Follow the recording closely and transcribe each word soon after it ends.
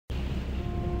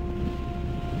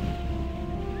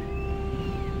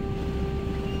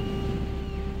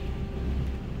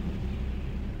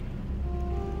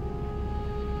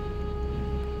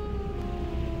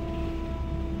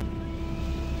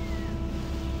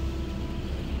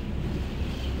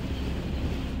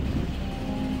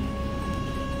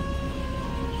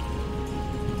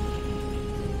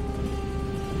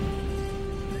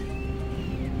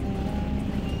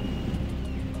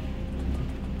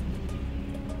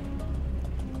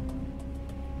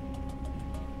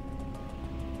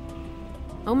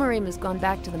Omarim has gone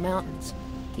back to the mountains.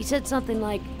 He said something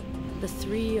like, the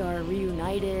three are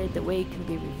reunited, the way can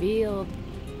be revealed.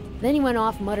 Then he went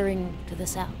off muttering, to the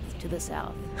south, to the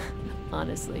south.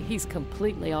 Honestly, he's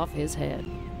completely off his head.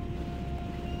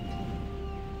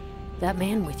 That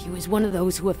man with you is one of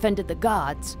those who offended the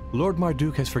gods. Lord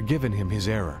Marduk has forgiven him his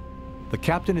error. The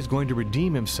captain is going to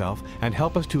redeem himself and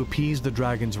help us to appease the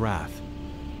dragon's wrath.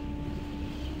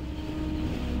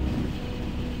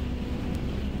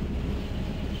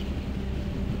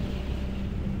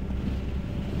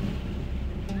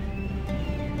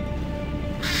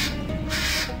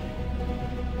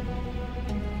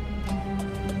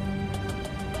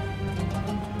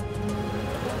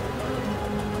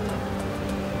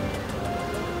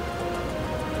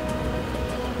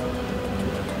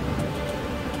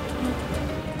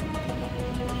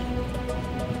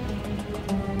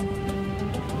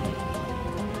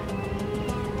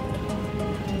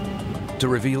 To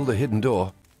reveal the hidden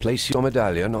door, place your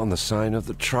medallion on the sign of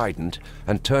the trident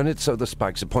and turn it so the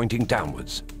spikes are pointing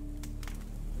downwards.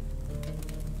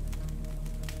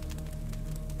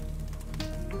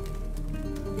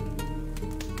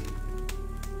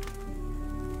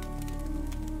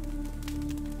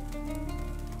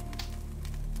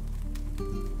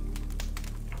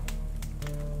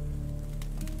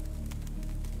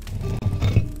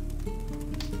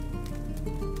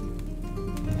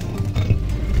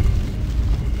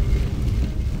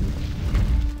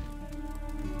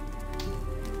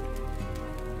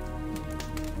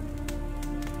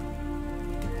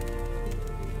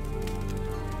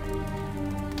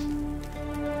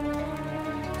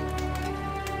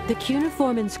 The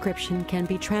cuneiform inscription can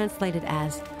be translated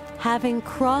as, having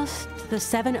crossed the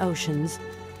 7 oceans,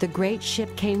 the great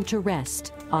ship came to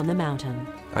rest on the mountain.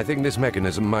 I think this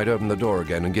mechanism might open the door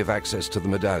again and give access to the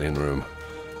medallion room.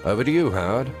 Over to you,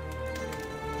 Howard.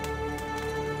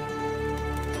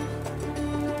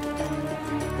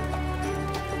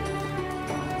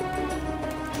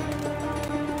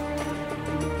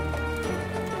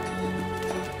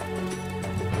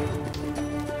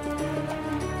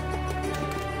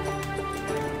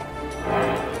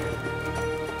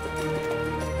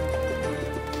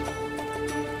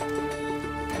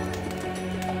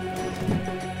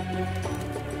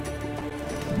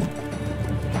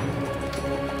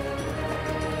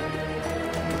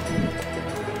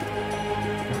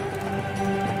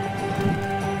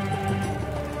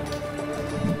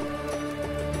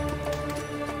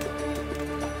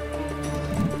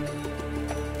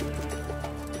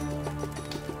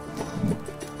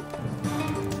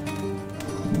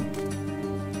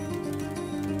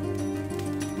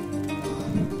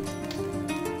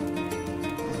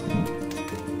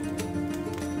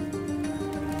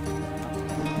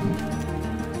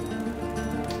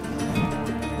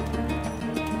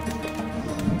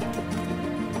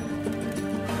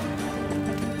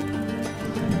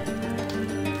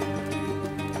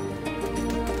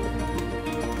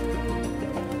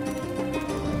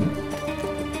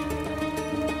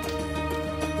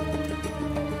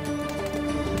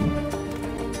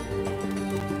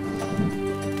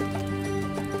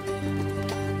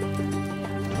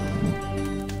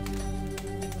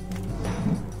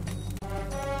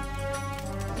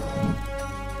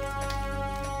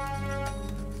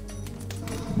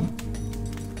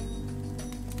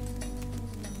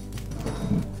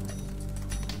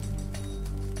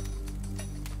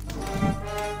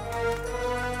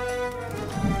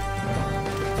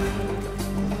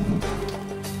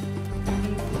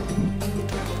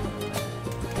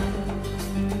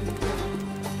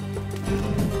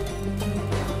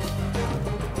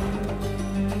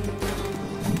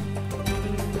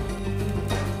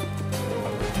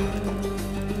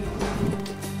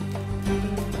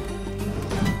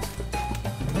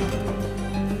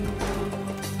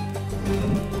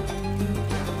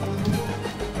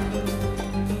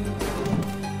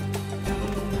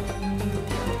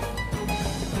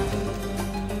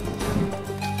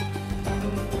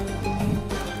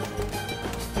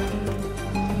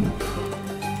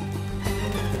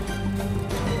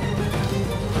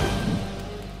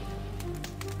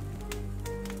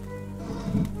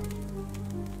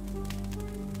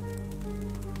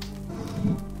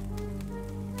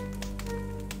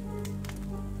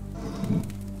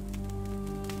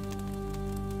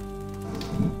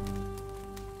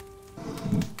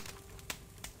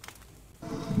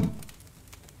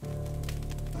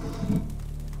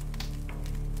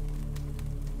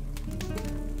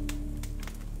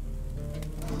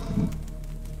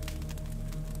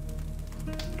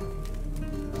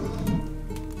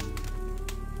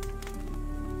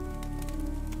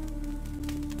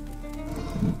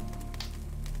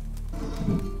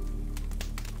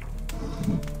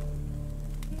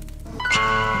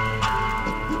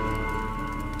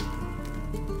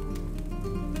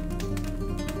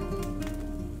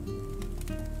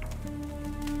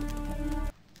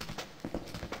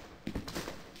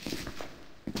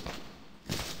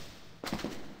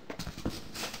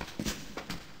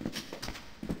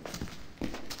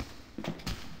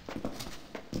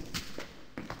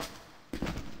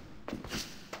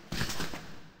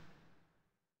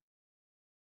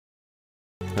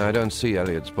 I don't see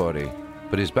Elliot's body,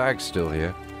 but his bag's still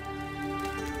here.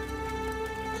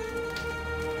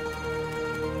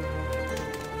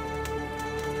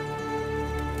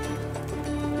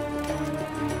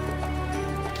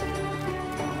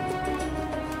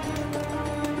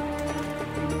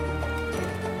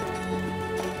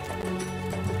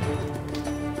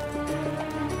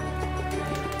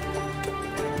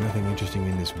 Nothing interesting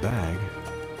in this bag,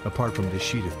 apart from this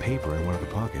sheet of paper in one of the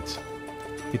pockets.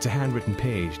 It's a handwritten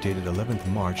page dated 11th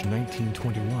March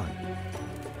 1921.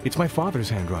 It's my father's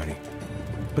handwriting.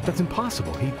 But that's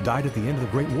impossible. He died at the end of the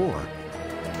Great War.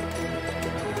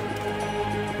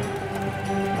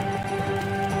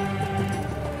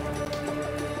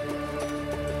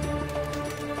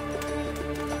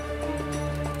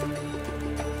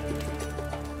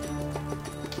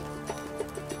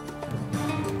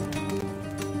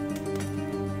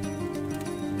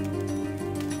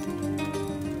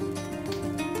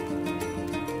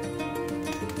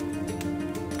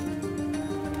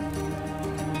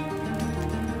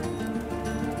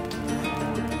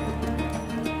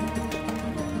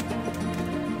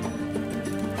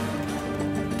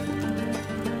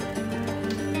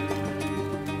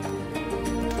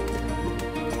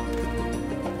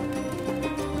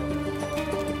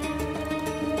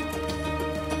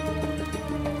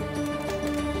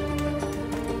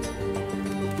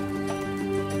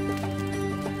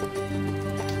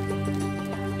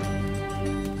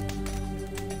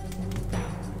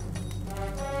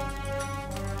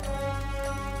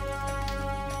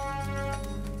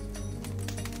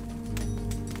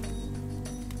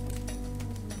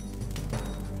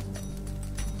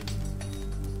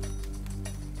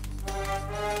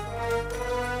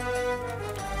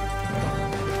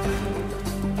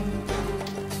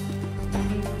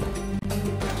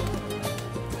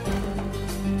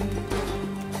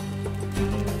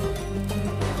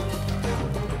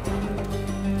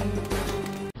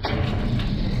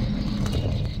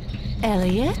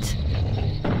 Elliot?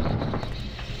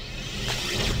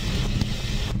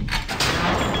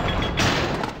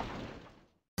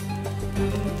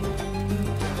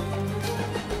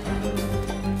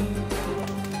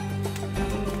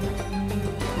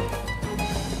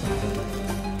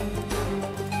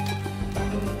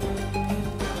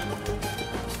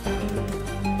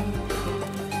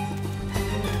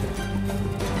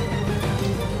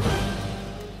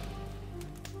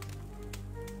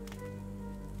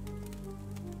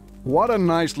 What a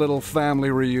nice little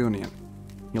family reunion.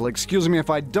 You'll excuse me if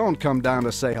I don't come down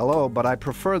to say hello, but I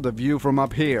prefer the view from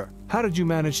up here. How did you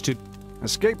manage to...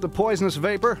 Escape the poisonous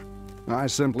vapor? I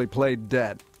simply played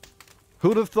dead.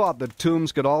 Who'd have thought that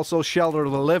tombs could also shelter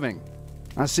the living?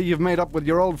 I see you've made up with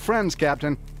your old friends,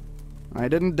 Captain. I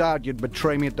didn't doubt you'd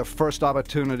betray me at the first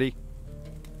opportunity.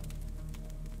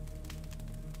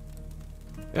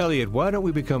 Elliot, why don't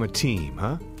we become a team,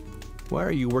 huh? Why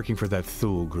are you working for that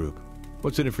Thule group?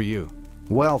 What's in it for you?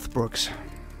 Wealth, Brooks.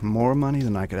 More money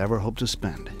than I could ever hope to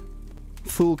spend.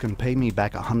 Thule can pay me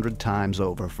back 100 times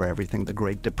over for everything the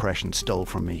Great Depression stole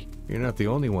from me. You're not the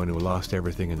only one who lost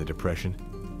everything in the Depression.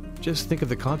 Just think of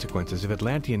the consequences if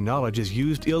Atlantean knowledge is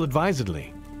used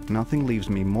ill-advisedly. Nothing leaves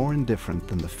me more indifferent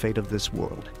than the fate of this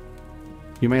world.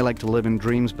 You may like to live in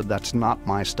dreams, but that's not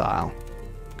my style.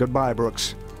 Goodbye,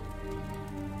 Brooks.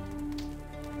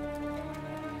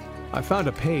 I found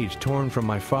a page torn from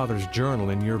my father's journal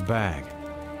in your bag.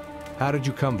 How did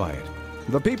you come by it?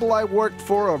 The people I worked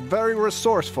for are very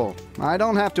resourceful. I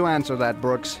don't have to answer that,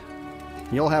 Brooks.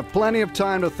 You'll have plenty of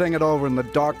time to think it over in the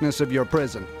darkness of your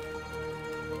prison.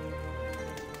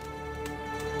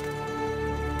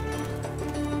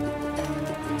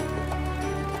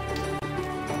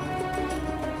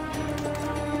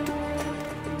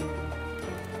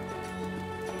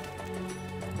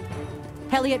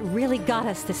 Elliot really got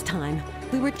us this time.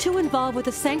 We were too involved with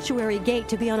the sanctuary gate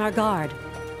to be on our guard.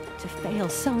 To fail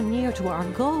so near to our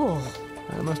goal.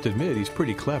 I must admit, he's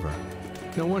pretty clever.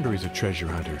 No wonder he's a treasure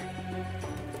hunter.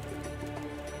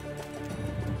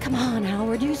 Come on,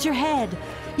 Howard, use your head.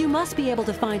 You must be able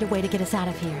to find a way to get us out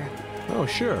of here. Oh,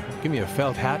 sure. Give me a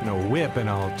felt hat and a whip and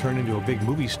I'll turn into a big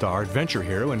movie star, adventure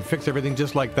hero, and fix everything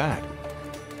just like that.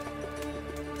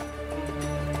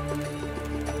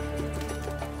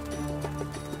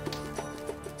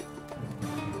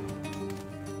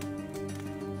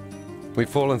 We've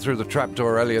fallen through the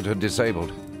trapdoor Elliot had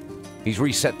disabled. He's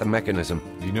reset the mechanism.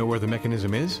 Do you know where the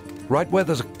mechanism is? Right where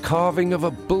there's a carving of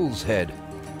a bull's head.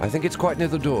 I think it's quite near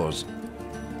the doors.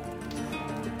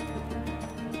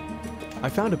 I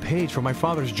found a page from my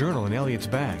father's journal in Elliot's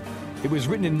bag. It was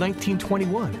written in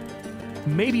 1921.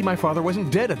 Maybe my father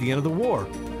wasn't dead at the end of the war.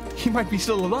 He might be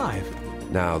still alive.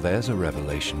 Now there's a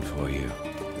revelation for you.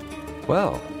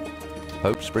 Well,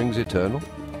 hope springs eternal.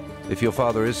 If your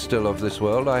father is still of this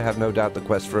world, I have no doubt the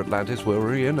quest for Atlantis will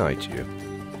reunite you.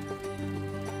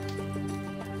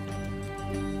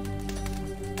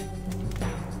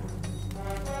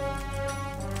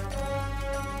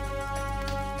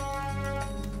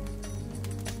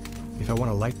 If I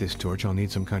want to light this torch, I'll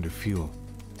need some kind of fuel.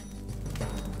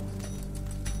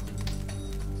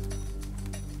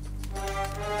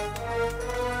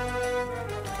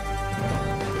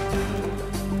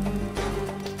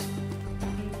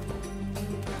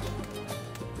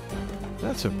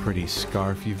 That's a pretty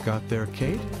scarf you've got there,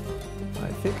 Kate. I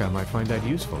think I might find that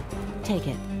useful. Take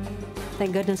it.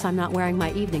 Thank goodness I'm not wearing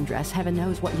my evening dress. Heaven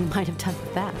knows what you might have done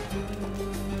with that.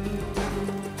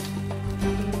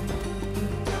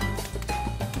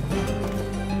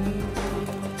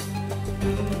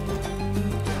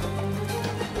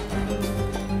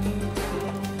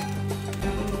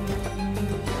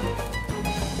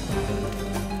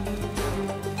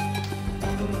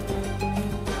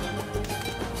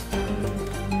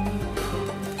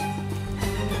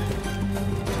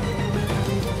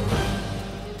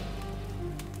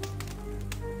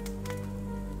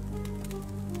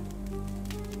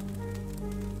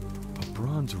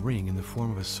 Bronze ring in the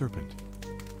form of a serpent.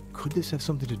 Could this have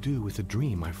something to do with the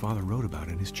dream my father wrote about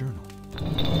in his journal?